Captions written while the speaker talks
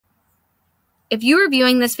If you are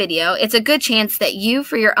viewing this video, it's a good chance that you,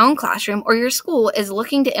 for your own classroom or your school, is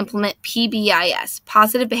looking to implement PBIS,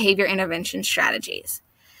 Positive Behavior Intervention Strategies.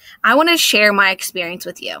 I want to share my experience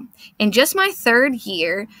with you. In just my third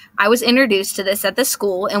year, I was introduced to this at the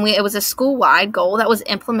school, and it was a school-wide goal that was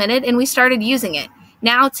implemented, and we started using it.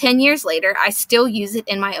 Now, 10 years later, I still use it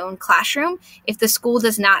in my own classroom if the school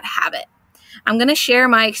does not have it. I'm going to share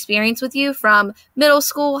my experience with you from middle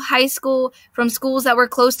school, high school, from schools that were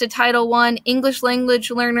close to Title I, English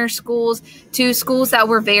language learner schools, to schools that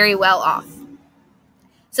were very well off.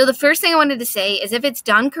 So the first thing I wanted to say is if it's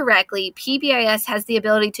done correctly, PBIS has the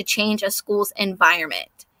ability to change a school's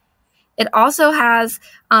environment. It also has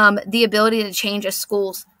the ability to change a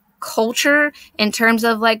school's culture in terms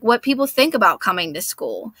of like what people think about coming to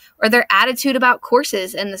school or their attitude about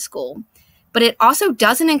courses in the school. But it also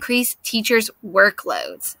doesn't increase teachers'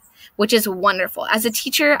 workloads, which is wonderful. As a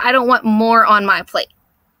teacher, I don't want more on my plate.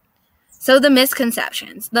 So the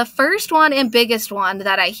misconceptions. The first one and biggest one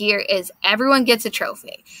that I hear is everyone gets a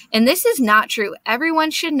trophy. And this is not true.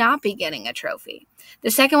 Everyone should not be getting a trophy.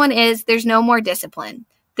 The second one is there's no more discipline.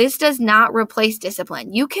 This does not replace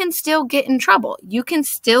discipline. You can still get in trouble. You can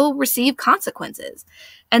still receive consequences.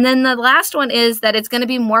 And then the last one is that it's going to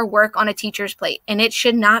be more work on a teacher's plate, and it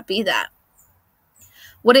should not be that.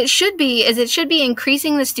 What it should be is it should be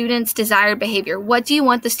increasing the students' desired behavior. What do you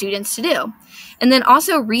want the students to do? And then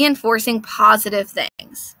also reinforcing positive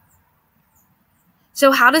things.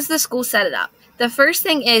 So how does the school set it up? The first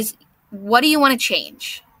thing is, what do you want to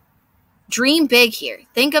change? Dream big here.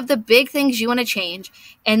 Think of the big things you want to change.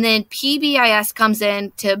 And then PBIS comes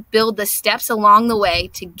in to build the steps along the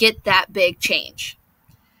way to get that big change.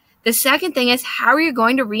 The second thing is, how are you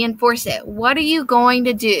going to reinforce it? What are you going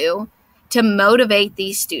to do to motivate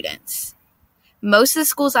these students? Most of the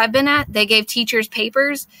schools I've been at, they gave teachers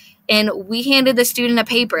papers and we handed the student a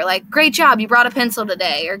paper like, great job, you brought a pencil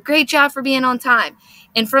today, or great job for being on time.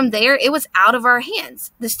 And from there, it was out of our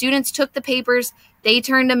hands. The students took the papers, they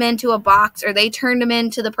turned them into a box, or they turned them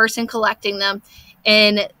into the person collecting them,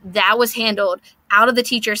 and that was handled out of the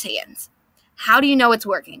teacher's hands. How do you know it's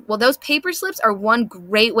working? Well, those paper slips are one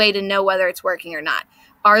great way to know whether it's working or not.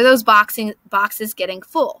 Are those boxes getting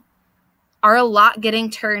full? Are a lot getting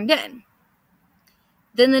turned in?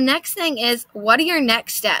 Then the next thing is, what are your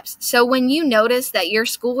next steps? So when you notice that your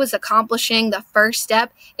school is accomplishing the first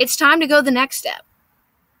step, it's time to go the next step.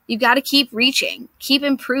 You've got to keep reaching, keep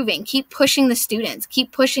improving, keep pushing the students,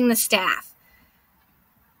 keep pushing the staff.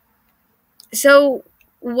 So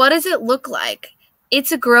what does it look like?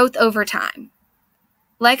 It's a growth over time.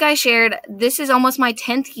 Like I shared, this is almost my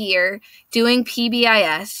 10th year doing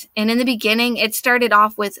PBIS, and in the beginning, it started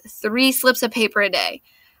off with 3 slips of paper a day.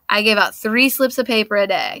 I gave out 3 slips of paper a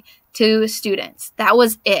day to students. That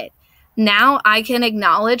was it. Now I can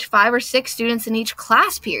acknowledge 5 or 6 students in each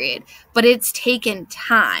class period, but it's taken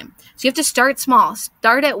time. So you have to start small.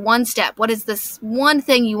 Start at one step. What is this one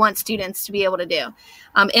thing you want students to be able to do?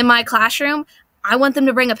 In my classroom, I want them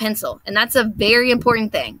to bring a pencil, and that's a very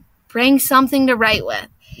important thing. Bring something to write with.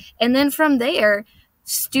 And then from there,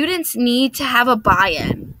 students need to have a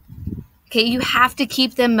buy-in. Okay, you have to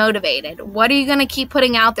keep them motivated. What are you going to keep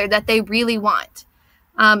putting out there that they really want?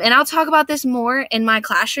 And I'll talk about this more in my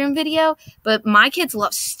classroom video, but my kids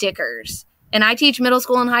love stickers. And I teach middle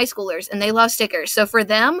school and high schoolers, and they love stickers. So for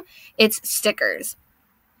them, it's stickers.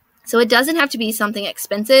 So it doesn't have to be something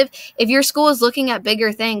expensive. If your school is looking at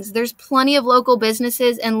bigger things, there's plenty of local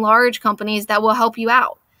businesses and large companies that will help you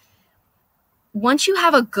out. Once you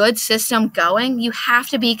have a good system going, you have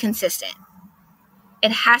to be consistent.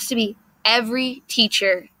 It has to be every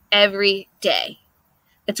teacher, every day.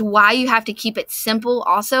 It's why you have to keep it simple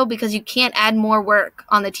also, because you can't add more work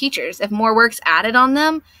on the teachers. If more work's added on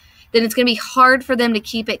them, then it's going to be hard for them to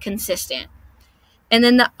keep it consistent. And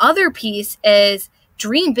then the other piece is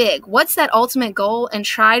dream big. What's that ultimate goal? And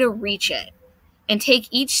try to reach it. And take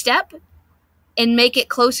each step and make it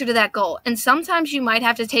closer to that goal. And sometimes you might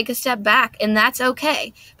have to take a step back, and that's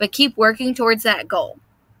okay. But keep working towards that goal.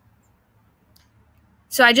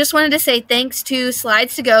 So I just wanted to say thanks to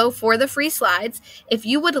Slides to Go for the free slides. If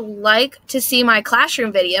you would like to see my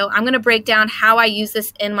classroom video, I'm going to break down how I use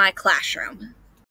this in my classroom.